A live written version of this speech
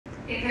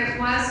If it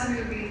was, we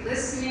would be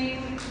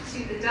listening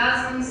to the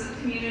dozens of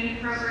community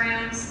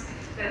programs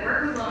that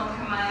work with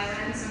low-income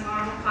Iowans and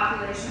vulnerable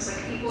populations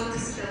like people with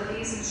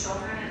disabilities and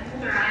children and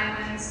older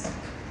Iowans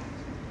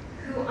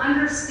who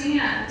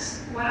understand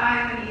what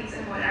Iowa needs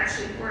and what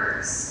actually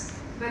works.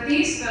 But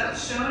these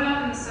folks showed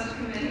up in the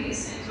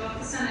subcommittees in both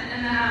the Senate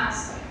and the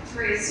House to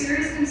raise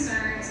serious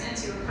concerns and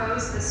to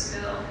oppose this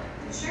bill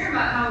and share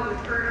about how it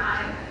would hurt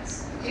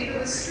Iowans. If it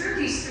was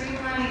truly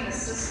streamlining the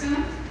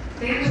system,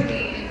 they would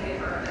be in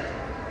favor of it.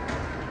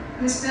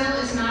 This bill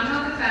is not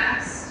about the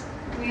facts.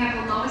 We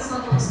have the lowest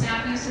level of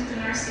staff usage in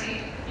our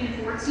state in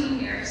 14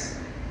 years.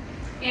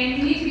 And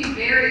you need to be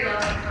very low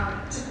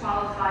income to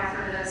qualify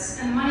for this,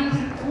 and the money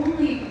can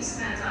only be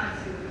spent on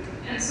food.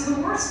 And so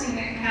the worst thing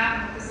that can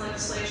happen with this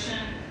legislation,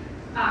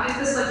 if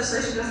this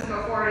legislation doesn't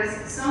go forward, is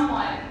that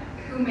someone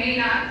who may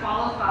not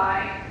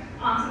qualify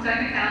on some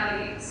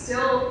technicality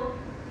still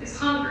is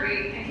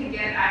hungry and can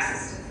get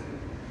access to food.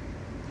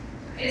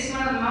 It's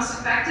one of the most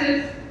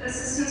effective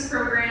assistance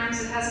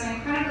programs. It has an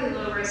incredibly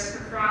low risk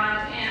for fraud,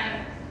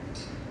 and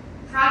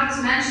fraud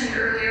was mentioned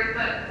earlier,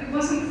 but it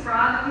wasn't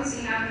fraud that we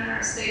see happen in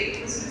our state.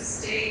 It was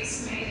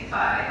mistakes made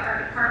by our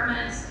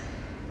department,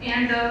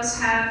 and those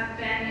have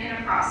been in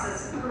a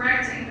process of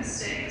correcting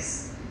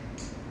mistakes.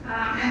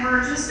 And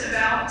we're just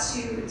about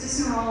to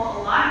disenroll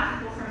a lot of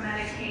people from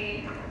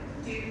Medicaid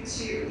due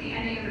to the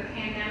ending of the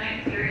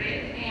pandemic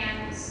period,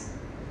 and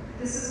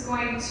this is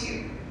going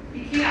to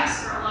be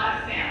chaos for a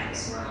lot of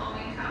families who are low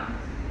income,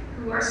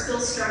 who are still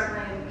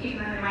struggling, even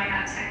though they might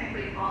not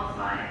technically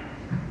qualify.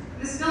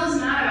 This bill is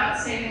not about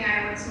saving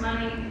Iowans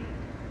money.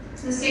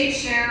 The state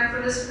share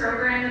for this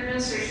program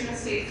administration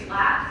has stayed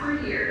flat for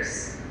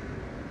years,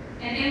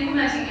 and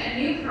implementing a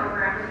new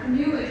program with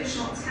new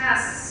additional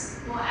tests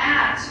will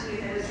add to the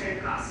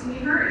administrative costs. And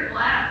you heard it will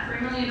add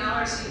 $3 million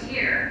a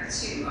year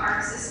to our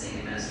existing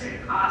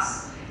administrative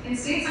costs. In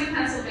states like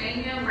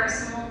Pennsylvania, where a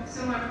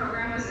similar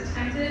program was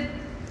attempted,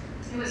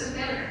 it was a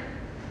failure.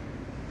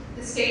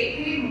 The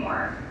state paid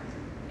more,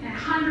 and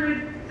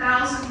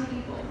 100,000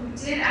 people who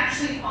did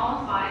actually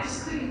qualify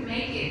just couldn't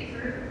make it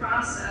through the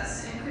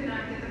process and could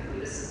not get the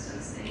food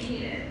assistance they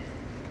needed.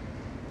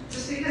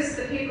 Just because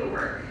the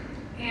paperwork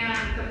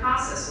and the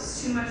process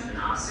was too much of an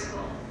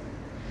obstacle.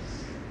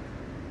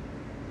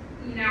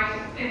 You know,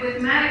 and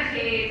with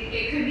Medicaid,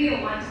 it could be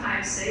a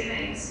one-time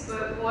savings,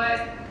 but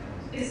what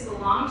is the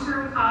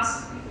long-term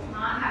cost of people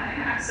not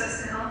having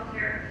access to health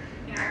care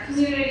in our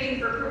community,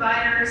 for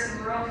providers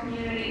in rural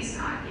communities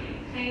not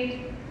getting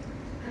paid?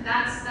 And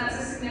that's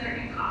a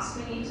significant cost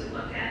we need to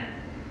look at.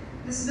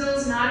 This bill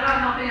is not about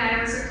helping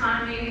Iowa's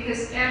economy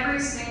because every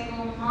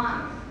single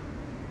month,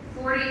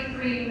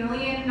 $43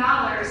 million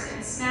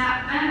in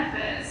SNAP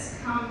benefits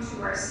come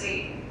to our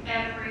state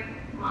every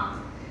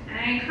month. And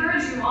I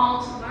encourage you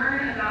all to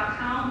learn about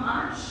how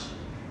much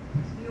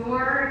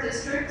your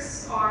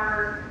districts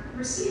are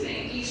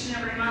receiving each and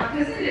every month,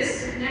 because it is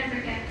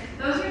significant.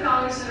 Those are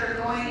dollars that are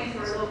going into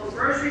our local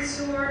grocery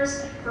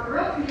stores. For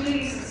rural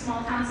communities and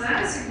small towns,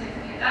 that is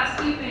significant.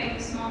 That's keeping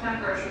small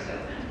town groceries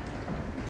open.